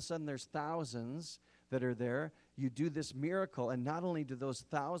then all of a sudden there's thousands that are there. You do this miracle, and not only do those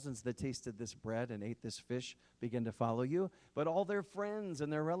thousands that tasted this bread and ate this fish begin to follow you, but all their friends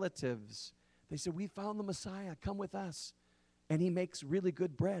and their relatives. They said, we found the Messiah, come with us. And he makes really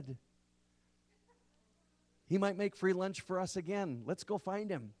good bread. He might make free lunch for us again. Let's go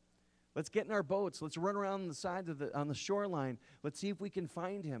find him. Let's get in our boats. Let's run around the side of on the shoreline. Let's see if we can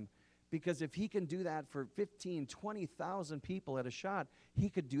find him. Because if he can do that for 15, 20,000 people at a shot, he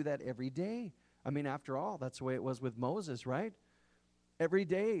could do that every day. I mean, after all, that's the way it was with Moses, right? Every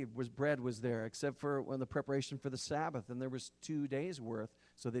day bread was there, except for when the preparation for the Sabbath, and there was 2 days worth,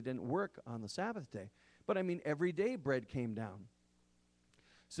 so they didn't work on the Sabbath day. But I mean, every day bread came down.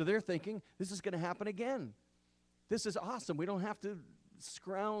 So they're thinking, this is going to happen again. This is awesome. We don't have to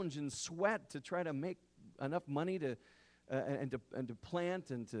scrounge and sweat to try to make enough money to and to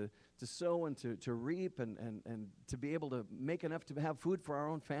plant and to sow and to reap and to be able to make enough to have food for our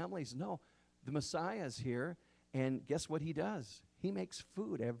own families. No, the Messiah is here, and guess what he does? He makes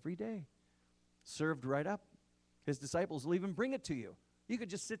food every day, served right up. His disciples will even bring it to you. You could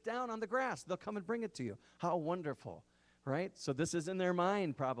just sit down on the grass. They'll come and bring it to you. How wonderful, right? So this is in their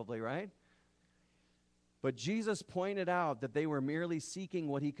mind probably, right? But Jesus pointed out that they were merely seeking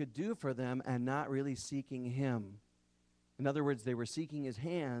what he could do for them and not really seeking him. In other words, they were seeking his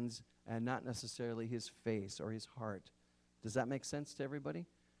hands and not necessarily his face or his heart. Does that make sense to everybody?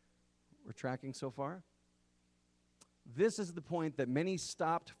 We're tracking so far? This is the point that many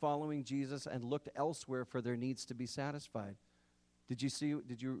stopped following Jesus and looked elsewhere for their needs to be satisfied. Did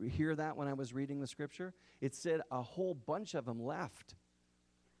you hear that when I was reading the scripture? It said a whole bunch of them left.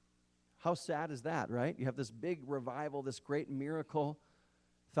 How sad is that, right? You have this big revival, this great miracle.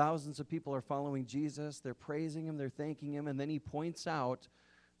 Thousands of people are following Jesus. They're praising him. They're thanking him. And then he points out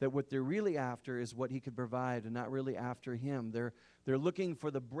that what they're really after is what he could provide and not really after him. They're looking for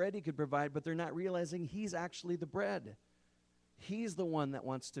the bread he could provide, but they're not realizing he's actually the bread. He's the one that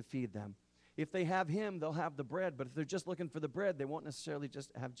wants to feed them. If they have him, they'll have the bread. But if they're just looking for the bread, they won't necessarily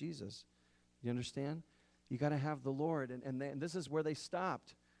just have Jesus. You understand? You got to have the Lord. And this is where they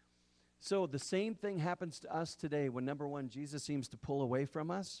stopped. So the same thing happens to us today when, number one, Jesus seems to pull away from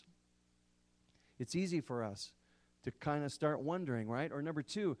us. It's easy for us to kind of start wondering, right? Or number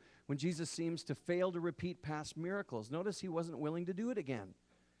two, when Jesus seems to fail to repeat past miracles. Notice he wasn't willing to do it again.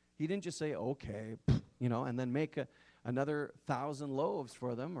 He didn't just say, okay, and then make another 1,000 loaves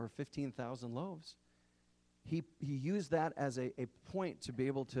for them or 15,000 loaves. He used that as a point to be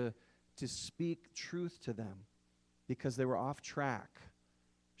able to speak truth to them because they were off track.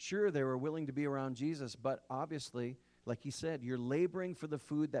 Sure, they were willing to be around Jesus, but obviously, like he said, you're laboring for the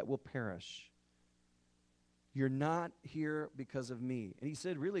food that will perish. You're not here because of me. And he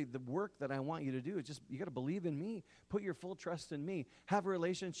said, really, the work that I want you to do is just, you got to believe in me. Put your full trust in me. Have a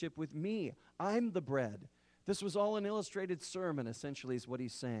relationship with me. I'm the bread. This was all an illustrated sermon, essentially, is what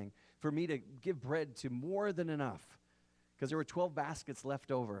he's saying. For me to give bread to more than enough. Because there were 12 baskets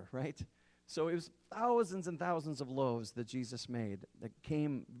left over, right? So it was thousands and thousands of loaves that Jesus made that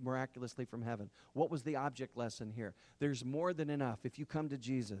came miraculously from heaven. What was the object lesson here? There's more than enough. If you come to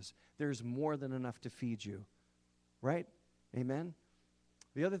Jesus, there's more than enough to feed you. Right? Amen?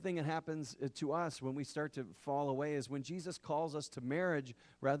 The other thing that happens to us when we start to fall away is when Jesus calls us to marriage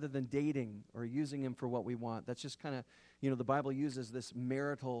rather than dating or using him for what we want. That's just kind of, the Bible uses this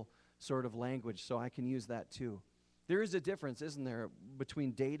marital sort of language, so I can use that too. There is a difference, isn't there,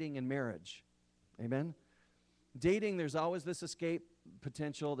 between dating and marriage? Amen? Dating, there's always this escape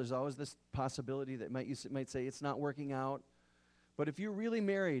potential. There's always this possibility that you might say it's not working out. But if you're really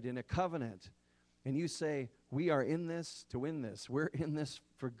married in a covenant and you say, we are in this to win this. We're in this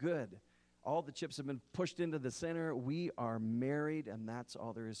for good. All the chips have been pushed into the center. We are married, and that's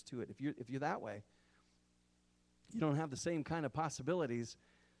all there is to it. If you're that way, you don't have the same kind of possibilities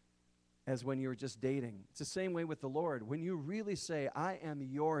as when you're just dating. It's the same way with the Lord. When you really say, I am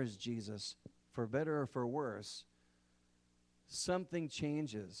yours, Jesus, for better or for worse, something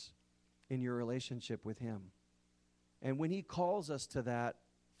changes in your relationship with him. And when he calls us to that,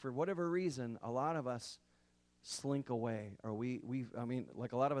 for whatever reason, a lot of us slink away. Or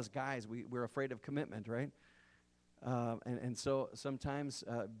like a lot of us guys, we're afraid of commitment, right? And so sometimes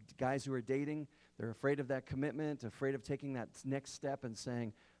guys who are dating, they're afraid of that commitment, afraid of taking that next step and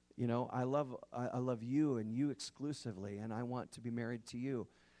saying, I love you and you exclusively, and I want to be married to you.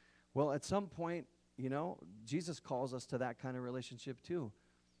 Well, at some point, Jesus calls us to that kind of relationship too.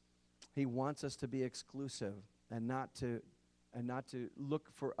 He wants us to be exclusive and not to look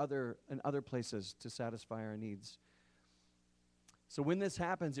for other places to satisfy our needs. So when this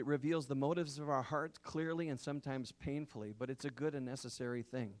happens, it reveals the motives of our hearts clearly and sometimes painfully, but it's a good and necessary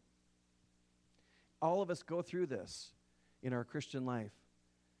thing. All of us go through this in our Christian life.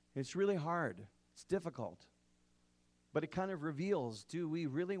 It's really hard. It's difficult. But it kind of reveals, do we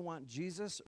really want Jesus